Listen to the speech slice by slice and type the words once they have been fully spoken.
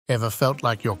Ever felt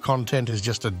like your content is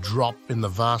just a drop in the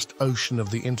vast ocean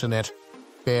of the internet,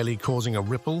 barely causing a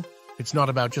ripple? It's not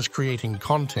about just creating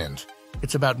content.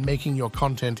 It's about making your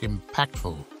content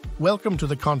impactful. Welcome to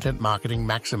the Content Marketing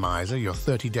Maximizer, your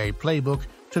 30-day playbook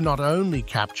to not only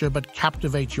capture but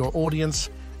captivate your audience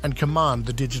and command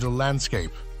the digital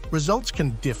landscape. Results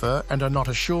can differ and are not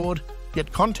assured,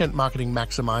 yet Content Marketing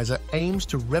Maximizer aims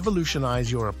to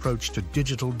revolutionize your approach to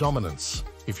digital dominance.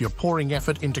 If you're pouring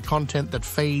effort into content that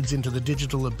fades into the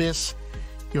digital abyss,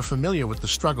 you're familiar with the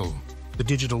struggle. The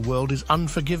digital world is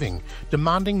unforgiving,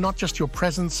 demanding not just your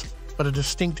presence, but a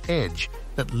distinct edge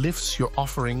that lifts your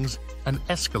offerings and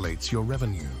escalates your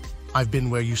revenue. I've been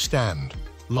where you stand,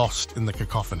 lost in the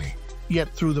cacophony.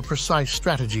 Yet through the precise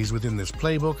strategies within this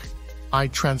playbook, I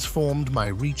transformed my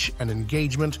reach and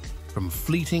engagement from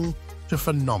fleeting to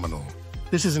phenomenal.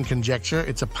 This isn't conjecture,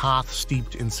 it's a path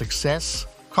steeped in success.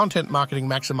 Content Marketing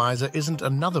Maximizer isn't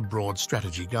another broad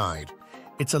strategy guide.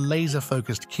 It's a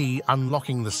laser-focused key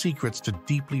unlocking the secrets to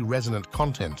deeply resonant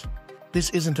content. This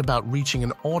isn't about reaching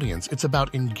an audience, it's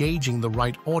about engaging the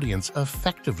right audience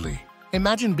effectively.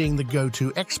 Imagine being the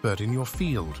go-to expert in your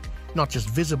field, not just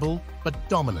visible, but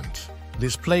dominant.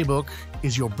 This playbook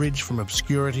is your bridge from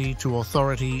obscurity to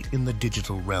authority in the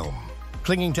digital realm.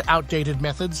 Clinging to outdated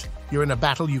methods, you're in a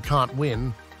battle you can't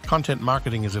win. Content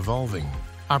marketing is evolving.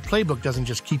 Our playbook doesn't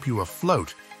just keep you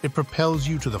afloat, it propels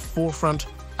you to the forefront,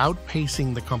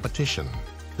 outpacing the competition.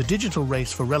 The digital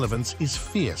race for relevance is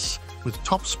fierce, with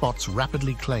top spots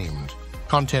rapidly claimed.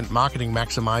 Content Marketing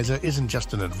Maximizer isn't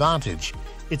just an advantage,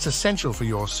 it's essential for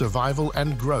your survival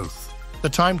and growth. The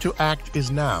time to act is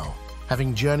now.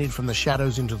 Having journeyed from the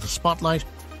shadows into the spotlight,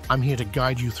 I'm here to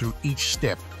guide you through each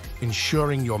step,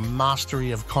 ensuring your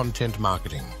mastery of content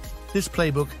marketing. This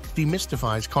playbook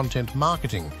demystifies content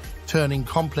marketing, turning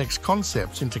complex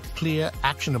concepts into clear,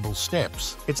 actionable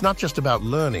steps. It's not just about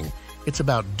learning, it's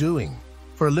about doing.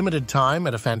 For a limited time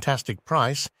at a fantastic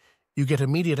price, you get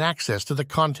immediate access to the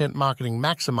Content Marketing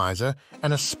Maximizer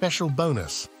and a special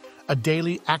bonus, a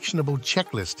daily actionable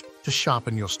checklist to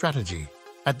sharpen your strategy.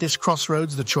 At this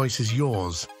crossroads, the choice is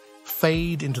yours.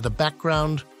 Fade into the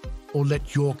background or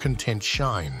let your content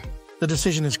shine. The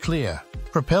decision is clear.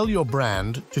 Propel your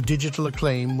brand to digital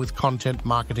acclaim with Content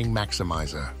Marketing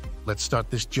Maximizer. Let's start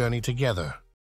this journey together.